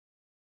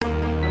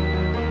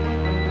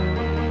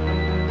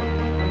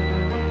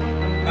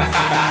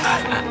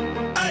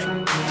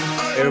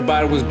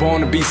Everybody was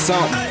born to be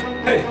something.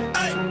 Hey,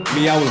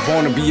 me, I was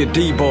born to be a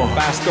D-boy,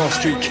 5-star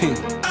street king.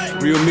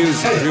 Real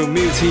music, real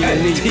music, new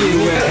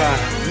empire,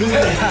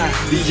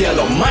 the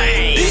Yellow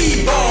Man.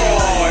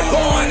 D-boy,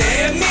 born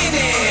in a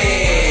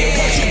minute.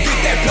 Once you get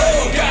that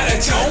plug,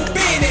 gotta jump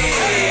in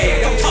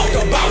it. Don't talk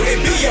about it,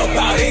 be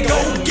about it, go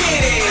get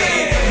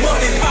it.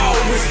 Money, power,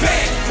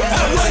 respect,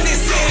 I run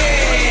this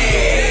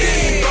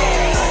city.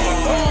 D-boy,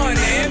 born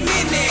in a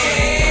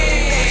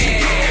minute. Once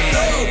you get that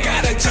plug,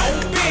 gotta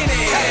jump in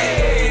it.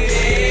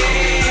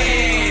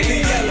 The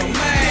Yellow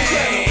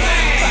Man,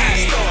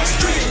 5-star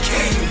street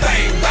king,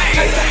 bang, bang.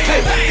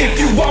 If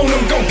you want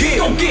them, go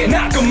get,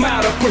 knock them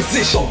out of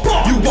position.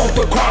 You want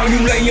the crown, you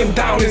lay him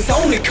down, it's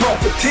only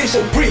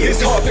competition.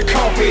 It's hard to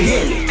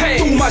comprehend.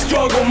 Through my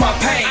struggle, my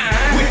pain,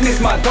 witness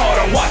my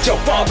daughter, watch her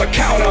father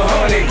count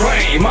 100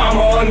 grain.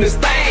 Mama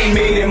understand,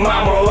 meaning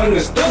mama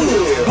understood.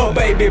 Her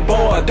baby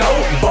boy, a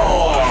dope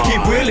boy, he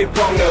really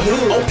from the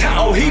hood.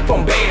 Oh, he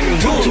from Baton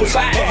Rouge,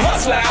 a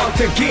hustler out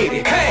to get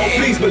it.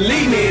 Oh, please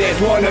believe me, there's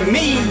one of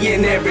me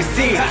in every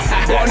city.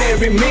 Born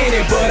every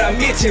minute, but I'm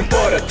itching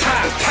for the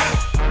top.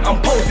 I'm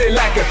posted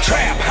like a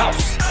trap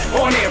house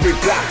on every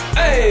block.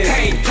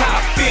 Tank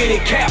top,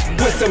 fitted cap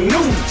with some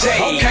new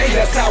J's. Okay,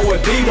 that's how a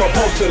diva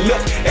supposed to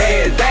look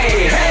every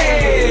day.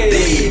 Hey,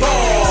 D-boy,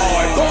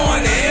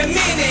 born in a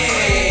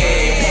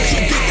minute. Once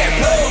you get that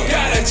plug,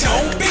 gotta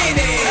jump in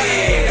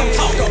it. Don't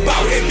talk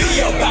about it, be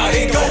about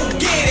it, go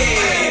get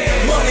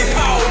it. Money,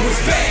 power,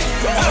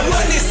 respect, I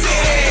run this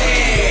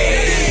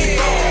city.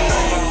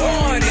 D-boy,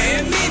 born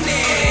in a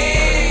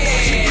minute.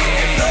 Once you get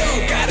that plug,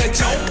 gotta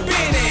jump in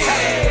it.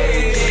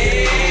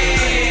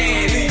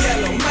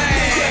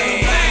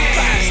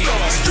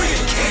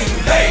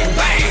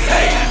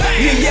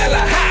 Lil Yella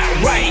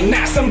hot right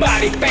now,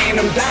 somebody fan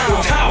them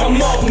down. I'm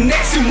up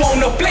next, you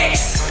wanna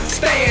flex?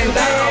 Stand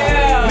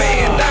down,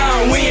 man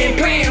down, we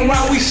ain't playing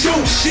around, we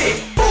shoot shit.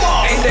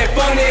 Ain't that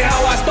funny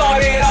how I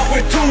started off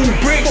with 2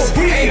 bricks?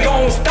 Ain't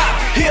gon' stop,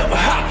 hip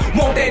hop,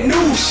 want that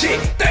new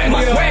shit.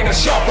 My swagger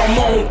sharp, I'm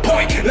on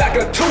point like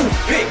a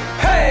toothpick.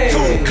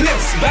 2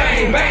 clips,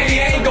 bang, bang,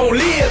 you ain't gon'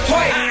 live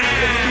twice.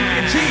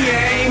 G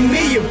ain't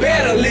me, you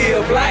better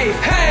live life.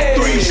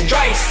 3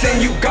 strikes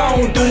and you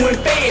gone doing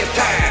fair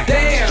time.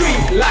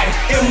 Street life,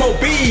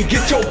 MOB,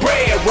 get your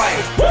bread right.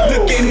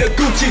 Look in the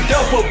Gucci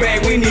duffel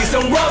bag, we need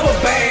some rubber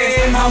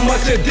bands. How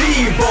much a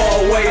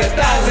D-boy weigh?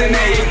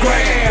 1,008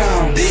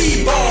 grams.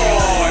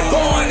 D-boy,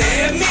 born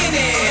in a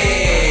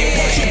minute.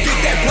 Once you get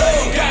that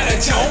plug, gotta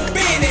jump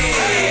in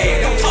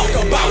it. Don't talk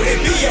about it,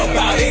 be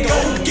about it, go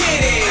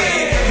get it.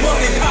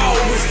 Money,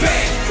 power,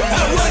 respect,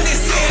 I run this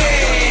city.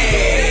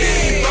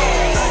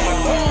 D-boy,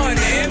 born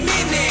in a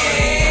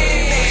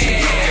minute. Once you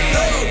get that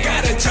plug,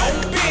 gotta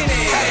jump in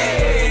it.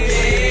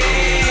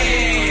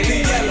 The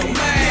Yellow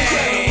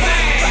Man,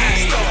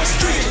 5-star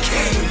street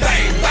king,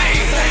 bang,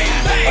 bang, bang,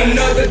 bang.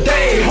 Another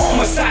day,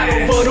 homicide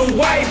over the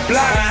white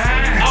block.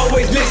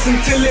 Always listen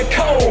till it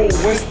cold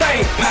when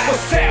stank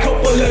pops.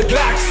 Couple of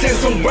Glocks and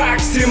some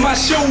rocks in my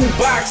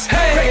shoebox.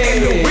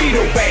 Cracking the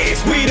weeder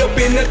bags, weed up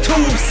in the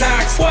tube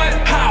socks.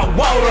 Hot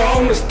water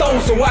on the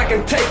stove so I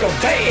can take a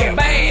bath.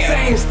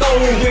 Same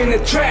stove in the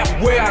trap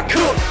where I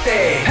cooked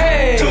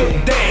that.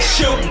 Took that,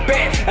 shook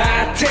back,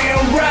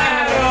 I-10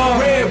 rider.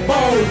 Red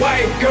bone,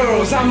 white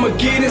girls, I'ma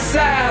get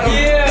inside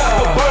them. Got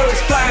the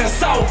birds flying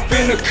soft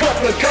in a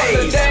couple of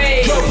days.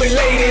 Drug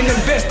related,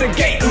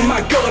 investigating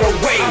my gutter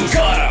ways.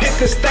 Hit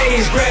the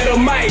stage, grab a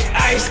mic,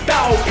 iced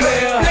out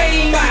player.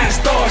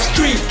 5-star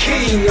street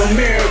king,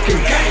 American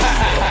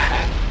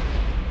gangster.